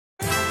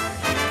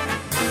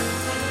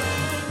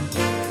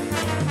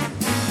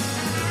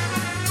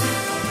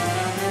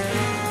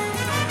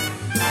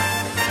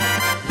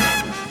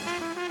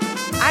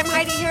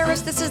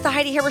Chris. This is the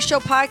Heidi Harris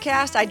Show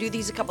podcast. I do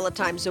these a couple of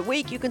times a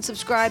week. You can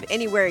subscribe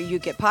anywhere you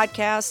get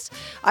podcasts.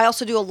 I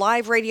also do a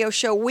live radio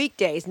show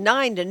weekdays,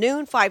 9 to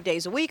noon, 5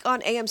 days a week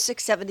on AM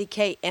 670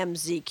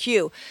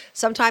 KMZQ.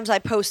 Sometimes I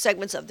post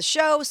segments of the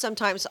show.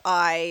 Sometimes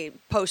I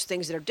post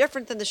things that are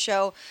different than the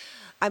show.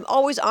 I'm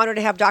always honored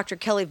to have Dr.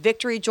 Kelly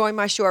Victory join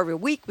my show every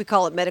week. We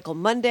call it Medical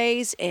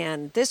Mondays,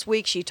 and this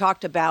week she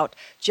talked about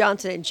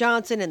Johnson &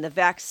 Johnson and the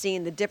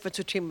vaccine, the difference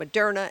between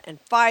Moderna and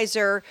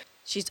Pfizer.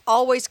 She's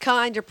always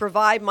kind to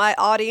provide my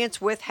audience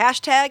with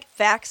hashtag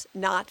facts,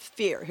 not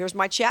fear. Here's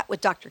my chat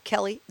with Dr.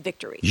 Kelly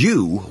Victory.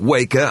 You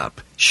wake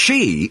up.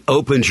 She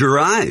opens your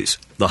eyes.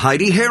 The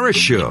Heidi Harris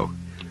Show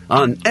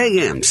on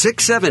AM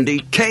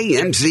 670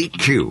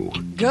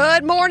 KMZQ.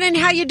 Good morning.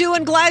 How you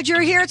doing? Glad you're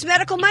here. It's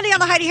Medical Monday on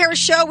the Heidi Harris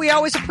Show. We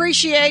always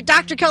appreciate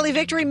Dr. Kelly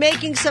Victory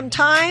making some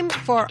time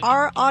for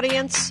our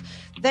audience.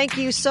 Thank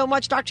you so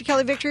much, Dr.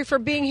 Kelly Victory, for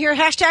being here.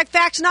 Hashtag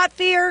facts, not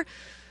fear.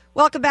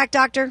 Welcome back,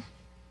 Doctor.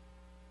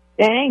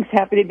 Thanks.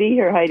 Happy to be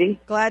here, Heidi.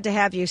 Glad to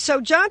have you. So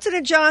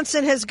Johnson &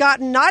 Johnson has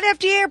gotten not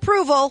FDA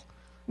approval,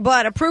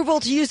 but approval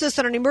to use this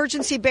on an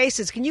emergency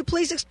basis. Can you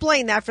please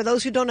explain that for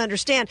those who don't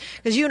understand?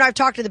 Because you and I have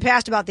talked in the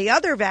past about the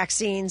other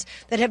vaccines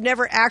that have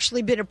never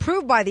actually been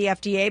approved by the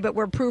FDA, but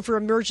were approved for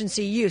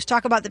emergency use.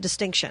 Talk about the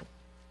distinction.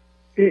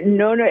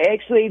 No,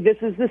 actually, this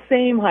is the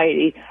same,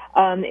 Heidi.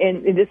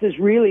 And this has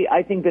really,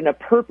 I think, been a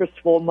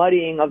purposeful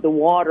muddying of the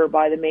water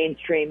by the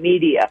mainstream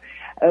media.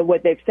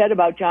 What they've said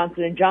about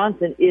Johnson &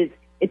 Johnson is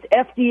it's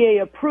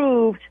FDA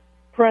approved,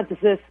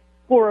 parenthesis,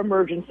 for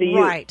emergency use.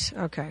 Right.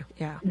 Okay.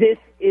 Yeah. This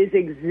is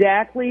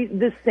exactly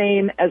the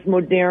same as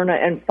Moderna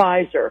and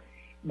Pfizer.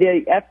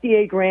 The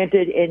FDA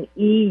granted an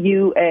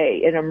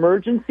EUA, an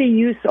emergency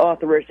use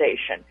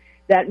authorization.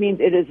 That means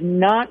it is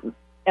not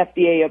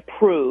FDA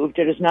approved.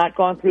 It has not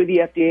gone through the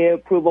FDA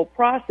approval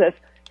process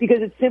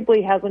because it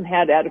simply hasn't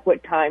had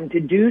adequate time to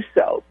do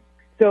so.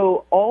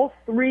 So all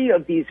three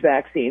of these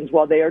vaccines,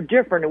 while they are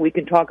different, and we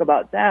can talk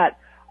about that,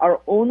 are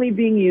only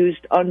being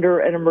used under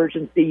an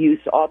emergency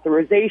use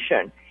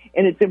authorization.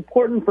 And it's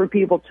important for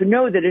people to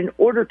know that in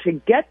order to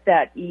get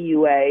that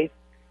EUA,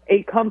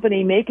 a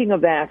company making a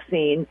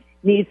vaccine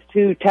needs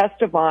to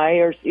testify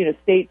or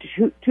state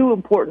two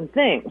important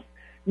things.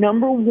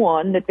 Number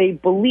one, that they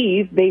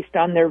believe, based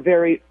on their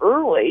very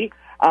early,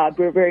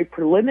 very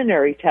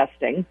preliminary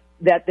testing,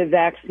 that the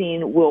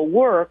vaccine will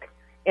work.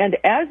 And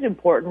as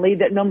importantly,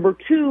 that number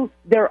two,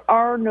 there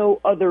are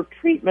no other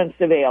treatments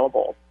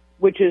available,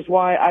 which is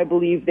why I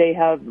believe they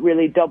have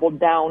really doubled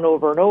down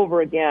over and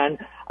over again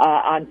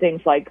on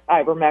things like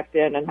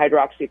ivermectin and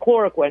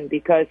hydroxychloroquine,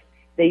 because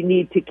they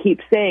need to keep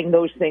saying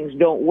those things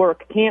don't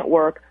work, can't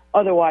work.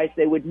 Otherwise,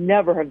 they would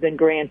never have been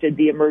granted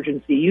the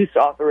emergency use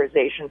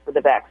authorization for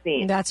the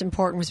vaccine. That's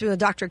important. We're speaking with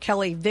Dr.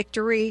 Kelly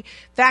Victory.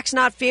 Facts,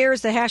 not fear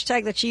is the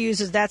hashtag that she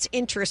uses. That's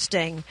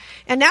interesting.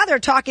 And now they're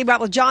talking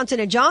about with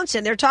Johnson &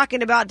 Johnson, they're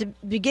talking about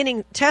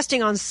beginning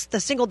testing on the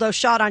single-dose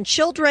shot on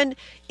children,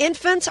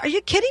 infants. Are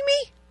you kidding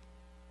me?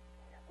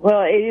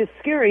 Well, it is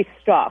scary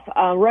stuff.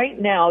 Right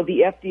now,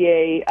 the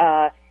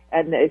FDA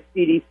and the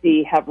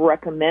CDC have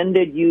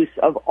recommended use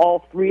of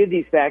all three of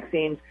these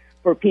vaccines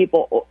for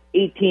people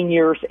 18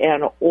 years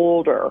and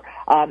older.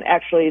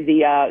 Actually,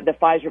 the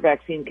Pfizer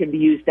vaccine can be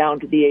used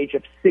down to the age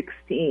of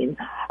 16.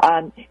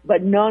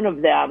 But none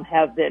of them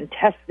have been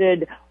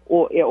tested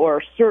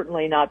or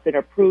certainly not been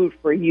approved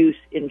for use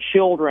in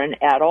children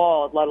at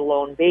all, let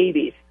alone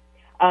babies.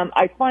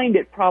 I find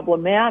it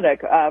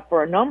problematic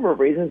for a number of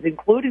reasons,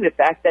 including the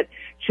fact that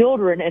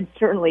children and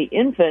certainly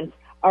infants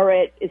are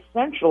at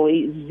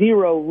essentially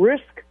zero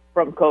risk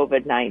from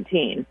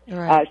COVID-19.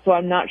 Right. So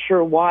I'm not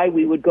sure why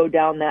we would go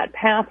down that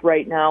path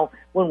right now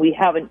when we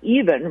haven't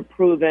even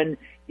proven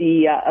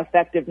the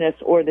effectiveness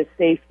or the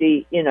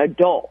safety in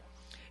adults.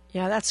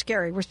 Yeah, that's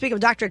scary. We're speaking of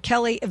Dr.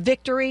 Kelly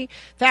Victory.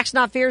 Facts,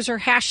 not fears, her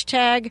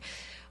hashtag.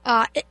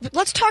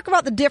 Let's talk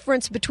about the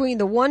difference between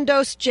the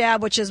one-dose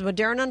jab, which is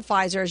Moderna and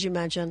Pfizer, as you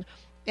mentioned,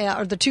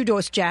 or the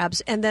two-dose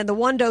jabs, and then the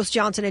one-dose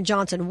Johnson &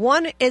 Johnson.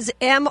 One is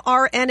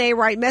mRNA,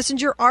 right?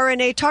 Messenger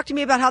RNA. Talk to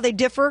me about how they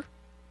differ.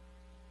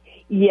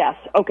 Yes.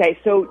 Okay.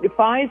 So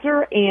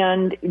Pfizer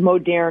and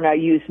Moderna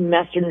use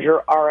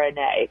messenger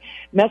RNA.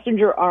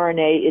 Messenger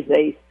RNA is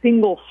a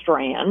single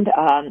strand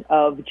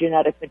of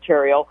genetic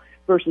material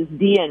versus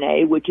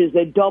DNA, which is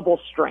a double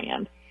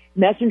strand.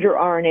 Messenger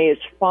RNA is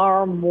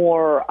far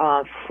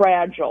more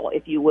fragile,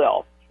 if you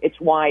will. It's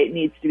why it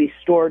needs to be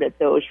stored at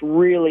those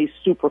really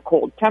super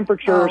cold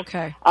temperatures. Oh,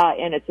 okay.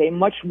 And it's a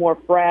much more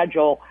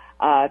fragile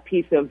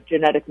piece of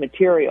genetic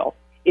material.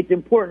 It's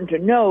important to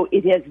know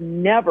it has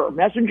never,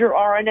 messenger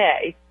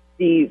RNA,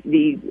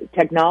 the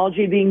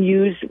technology being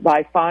used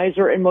by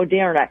Pfizer and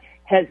Moderna,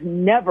 has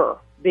never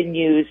been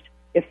used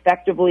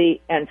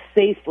effectively and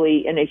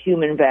safely in a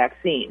human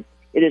vaccine.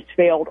 It has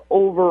failed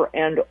over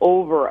and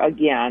over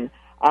again,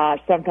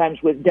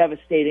 sometimes with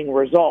devastating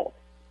results.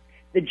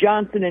 The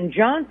Johnson &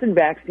 Johnson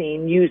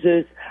vaccine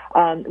uses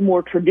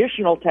more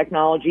traditional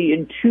technology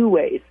in two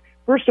ways.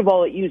 First of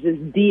all, it uses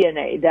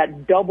DNA,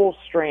 that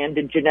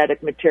double-stranded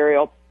genetic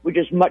material, which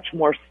is much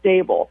more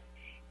stable.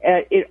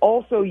 It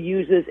also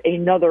uses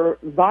another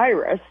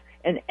virus,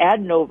 an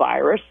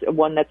adenovirus,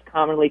 one that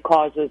commonly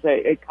causes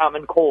a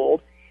common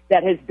cold,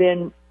 that has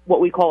been what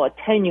we call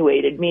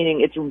attenuated,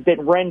 meaning it's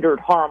been rendered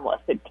harmless.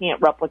 It can't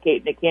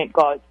replicate and it can't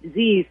cause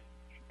disease.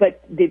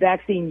 But the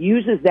vaccine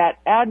uses that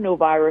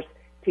adenovirus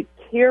to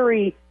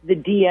carry the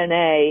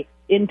DNA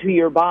into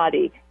your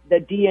body, the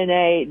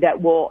DNA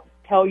that will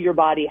tell your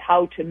body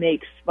how to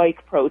make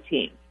spike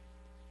proteins.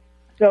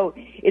 So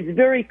it's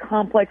very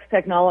complex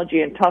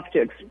technology and tough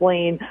to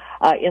explain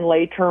in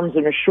lay terms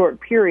in a short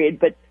period,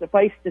 but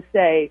suffice to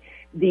say,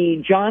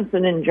 the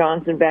Johnson &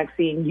 Johnson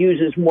vaccine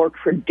uses more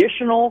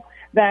traditional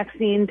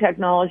vaccine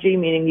technology,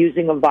 meaning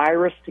using a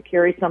virus to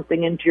carry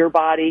something into your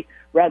body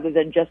rather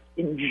than just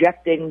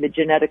injecting the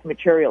genetic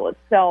material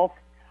itself.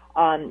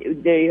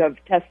 They have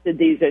tested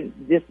these, and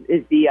this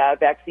is the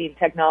vaccine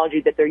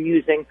technology that they're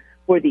using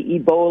for the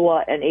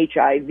Ebola and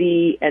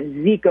HIV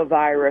and Zika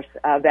virus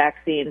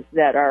vaccines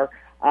that are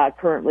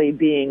currently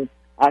being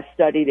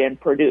studied and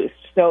produced.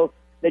 So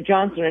the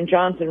Johnson &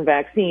 Johnson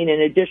vaccine, in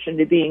addition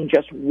to being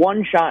just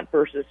one shot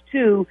versus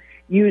two,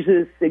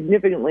 uses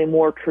significantly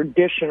more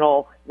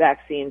traditional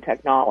vaccine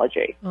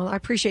technology. Well, I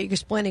appreciate you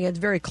explaining it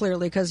very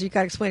clearly, because you got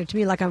to explain it to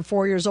me like I'm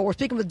 4 years old. We're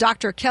speaking with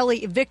Dr.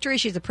 Kelly Victory.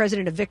 She's the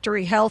president of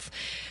Victory Health.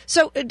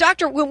 So,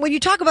 Doctor, when you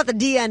talk about the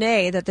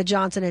DNA that the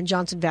Johnson &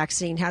 Johnson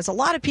vaccine has, a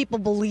lot of people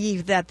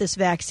believe that this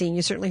vaccine,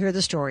 you certainly hear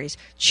the stories,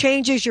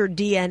 changes your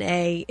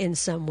DNA in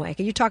some way.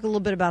 Can you talk a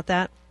little bit about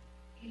that?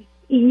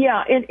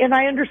 Yeah, and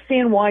I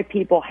understand why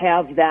people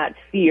have that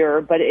fear,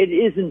 but it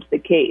isn't the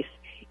case.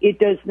 It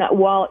does not.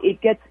 While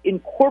it gets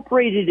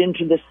incorporated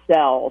into the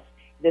cells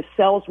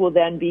will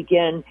then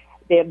begin,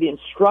 they have the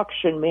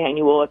instruction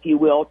manual, if you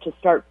will, to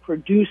start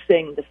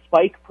producing the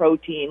spike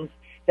proteins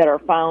that are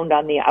found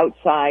on the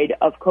outside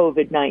of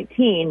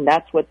COVID-19.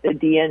 That's what the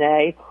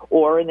DNA,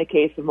 or in the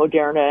case of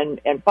Moderna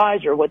and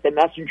Pfizer, what the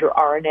messenger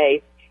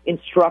RNA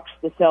instructs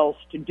the cells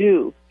to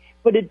do.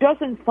 But it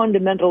doesn't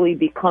fundamentally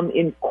become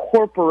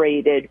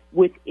incorporated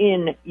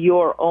within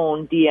your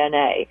own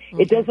DNA.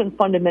 Okay. It doesn't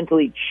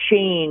fundamentally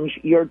change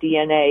your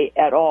DNA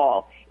at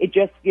all. It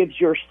just gives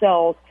your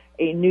cells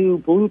a new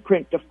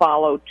blueprint to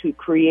follow to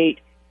create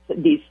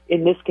these,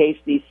 in this case,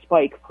 these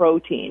spike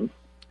proteins.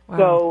 Wow.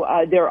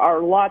 So there are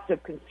lots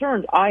of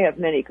concerns. I have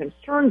many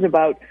concerns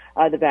about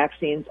the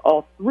vaccines,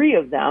 all three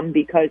of them,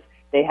 because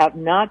they have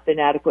not been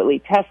adequately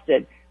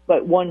tested.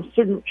 But one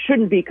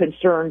shouldn't be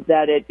concerned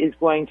that it is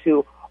going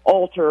to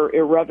alter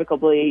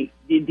irrevocably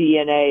the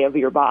DNA of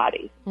your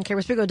body. Okay,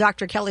 we're speaking with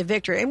Dr. Kelly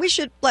Victory, and we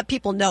should let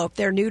people know, if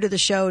they're new to the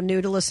show,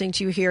 new to listening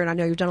to you here, and I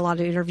know you've done a lot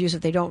of interviews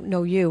if they don't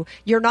know you,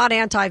 you're not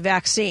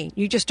anti-vaccine.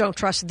 You just don't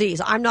trust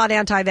these. I'm not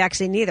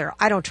anti-vaccine either.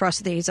 I don't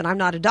trust these, and I'm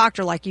not a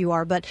doctor like you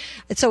are, but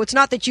so it's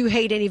not that you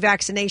hate any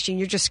vaccination.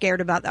 You're just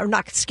scared about, or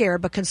not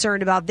scared, but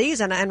concerned about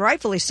these, and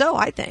rightfully so,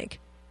 I think.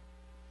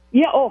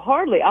 Yeah,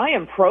 hardly. I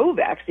am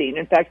pro-vaccine.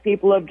 In fact,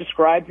 people have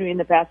described me in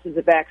the past as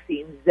a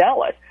vaccine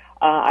zealot.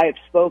 I have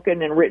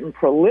spoken and written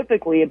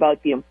prolifically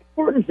about the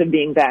importance of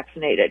being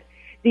vaccinated.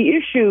 The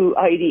issue,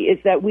 Heidi, is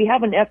that we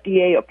have an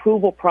FDA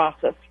approval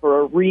process for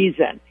a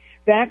reason.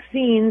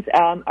 Vaccines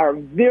are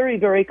very,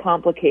 very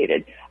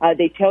complicated.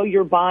 They tell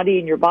your body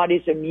and your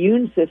body's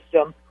immune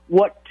system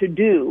what to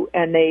do,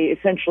 and they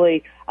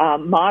essentially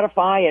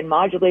modify and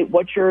modulate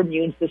what your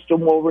immune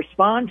system will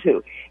respond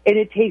to. And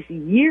it takes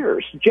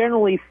years,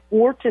 generally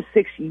 4 to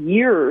 6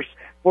 years,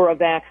 for a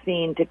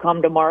vaccine to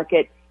come to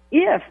market,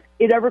 if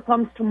it ever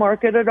comes to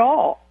market at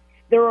all.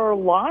 There are a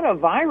lot of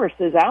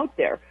viruses out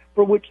there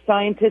for which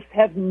scientists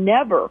have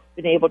never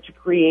been able to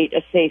create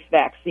a safe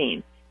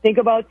vaccine. Think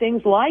about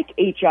things like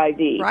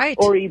HIV, right,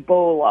 or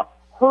Ebola,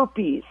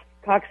 herpes,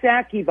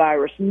 Coxsackie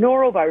virus,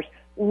 norovirus,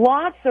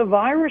 lots of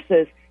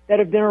viruses that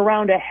have been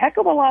around a heck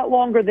of a lot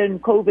longer than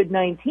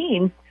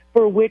COVID-19,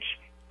 for which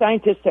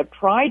scientists have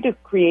tried to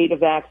create a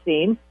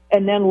vaccine,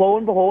 and then lo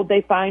and behold,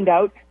 they find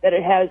out that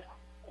it has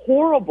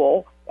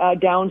horrible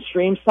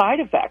downstream side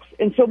effects.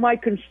 And so my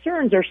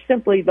concerns are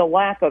simply the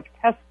lack of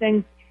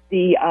testing,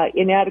 the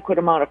inadequate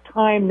amount of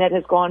time that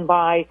has gone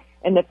by,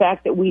 and the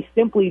fact that we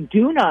simply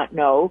do not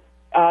know.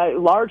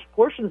 Large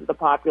portions of the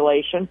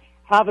population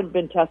haven't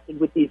been tested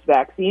with these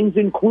vaccines,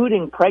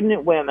 including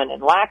pregnant women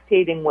and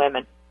lactating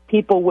women,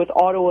 people with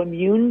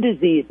autoimmune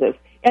diseases,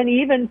 and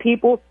even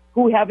people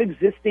who have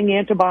existing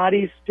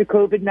antibodies to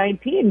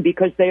COVID-19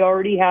 because they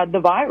already had the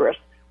virus,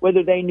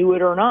 whether they knew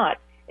it or not.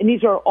 And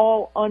these are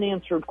all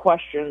unanswered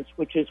questions,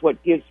 which is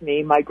what gives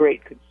me my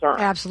great concern.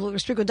 Absolutely. We're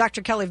speaking with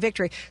Dr. Kelly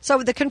Victory. So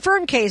with the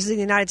confirmed cases in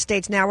the United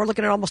States now, we're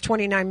looking at almost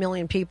 29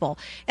 million people.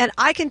 And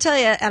I can tell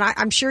you, and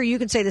I'm sure you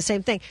can say the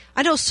same thing,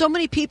 I know so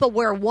many people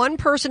where one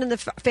person in the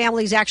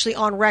family is actually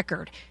on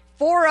record.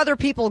 4 other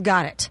people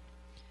got it.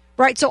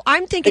 Right, so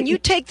I'm thinking you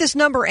take this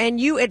number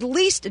and you at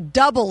least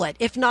double it,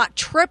 if not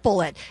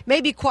triple it,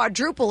 maybe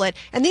quadruple it.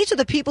 And these are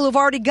the people who've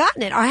already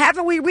gotten it. Or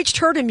haven't we reached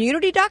herd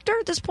immunity, Doctor,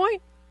 at this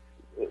point?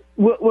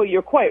 Well,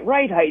 you're quite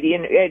right, Heidi.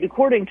 And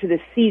according to the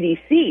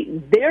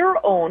CDC,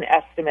 their own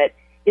estimate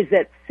is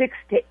that 6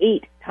 to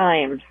 8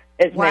 times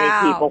as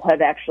many people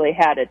have actually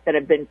had it that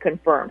have been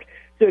confirmed.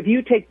 So if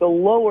you take the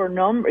lower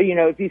number,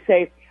 if you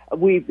say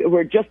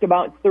we're just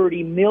about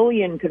 30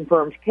 million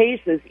confirmed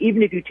cases,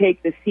 even if you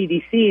take the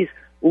CDC's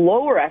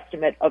lower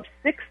estimate of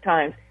 6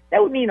 times,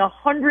 that would mean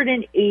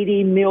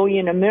 180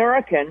 million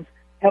Americans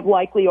have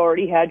likely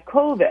already had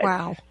COVID.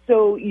 Wow.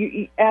 So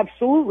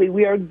absolutely,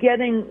 we are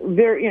getting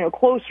very,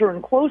 closer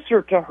and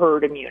closer to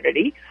herd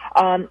immunity,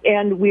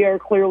 and we are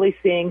clearly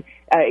seeing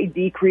a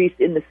decrease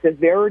in the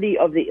severity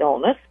of the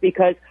illness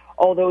because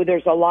although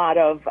there's a lot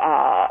of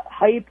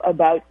hype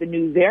about the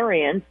new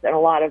variants and a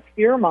lot of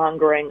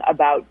fear-mongering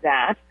about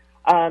that,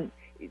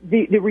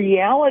 the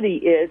reality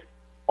is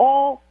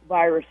all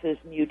viruses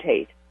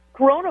mutate.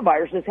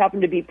 Coronaviruses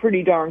happen to be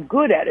pretty darn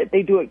good at it.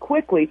 They do it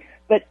quickly,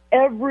 but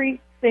every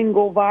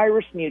single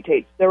virus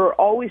mutates. There are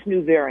always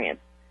new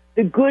variants.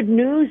 The good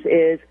news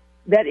is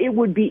that it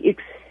would be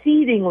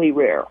exceedingly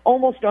rare,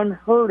 almost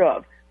unheard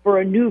of, for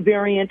a new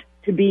variant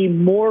to be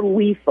more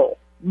lethal,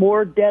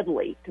 more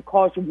deadly, to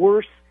cause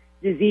worse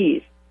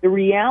disease. The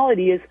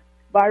reality is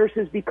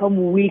viruses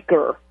become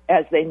weaker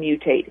as they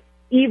mutate.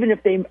 Even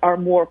if they are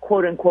more,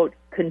 quote-unquote,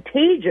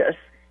 contagious,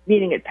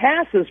 meaning it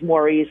passes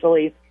more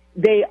easily,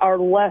 they are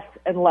less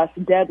and less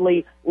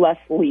deadly, less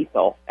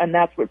lethal. And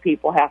that's what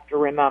people have to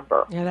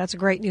remember. Yeah, that's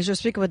great news. We're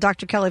speaking with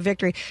Dr. Kelly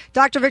Victory.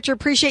 Dr. Victory,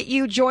 appreciate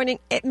you joining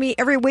me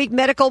every week,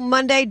 Medical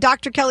Monday.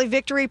 Dr. Kelly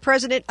Victory,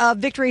 president of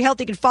Victory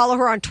Health. You can follow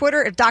her on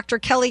Twitter at Dr.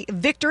 Kelly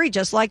Victory,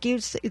 just like you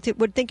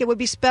would think it would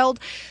be spelled.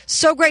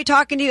 So great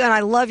talking to you, and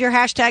I love your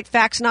hashtag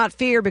Facts Not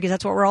Fear, because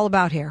that's what we're all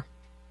about here.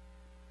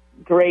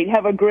 Great.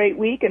 Have a great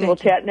week, and we'll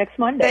chat next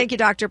Monday. Thank you,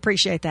 Doctor.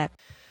 Appreciate that.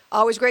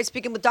 Always great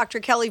speaking with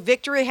Dr. Kelly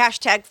Victory,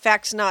 hashtag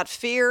Facts Not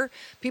Fear.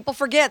 People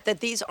forget that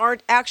these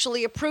aren't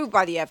actually approved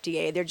by the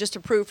FDA. They're just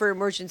approved for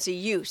emergency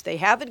use. They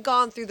haven't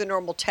gone through the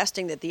normal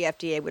testing that the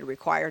FDA would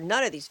require,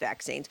 none of these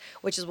vaccines,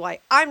 which is why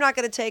I'm not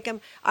going to take them.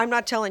 I'm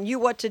not telling you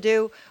what to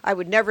do. I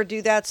would never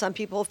do that. Some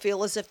people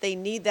feel as if they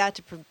need that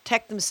to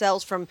protect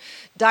themselves from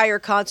dire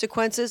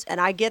consequences,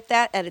 and I get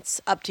that, and it's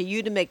up to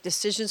you to make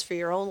decisions for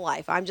your own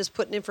life. I'm just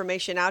putting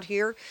information out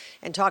here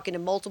and talking to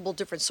multiple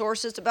different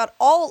sources about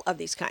all of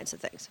these kinds of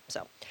things.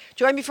 So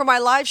join me for my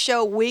live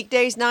show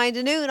weekdays 9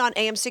 to noon on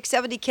AM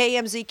 670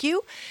 KMZQ.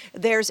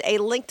 There's a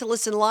link to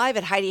listen live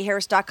at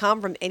HeidiHarris.com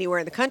from anywhere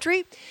in the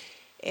country.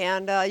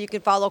 And you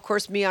can follow, of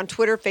course, me on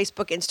Twitter,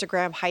 Facebook,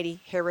 Instagram,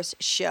 Heidi Harris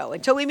Show.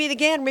 Until we meet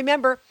again,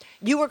 remember,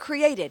 you were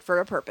created for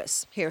a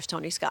purpose. Here's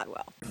Tony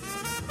Scottwell.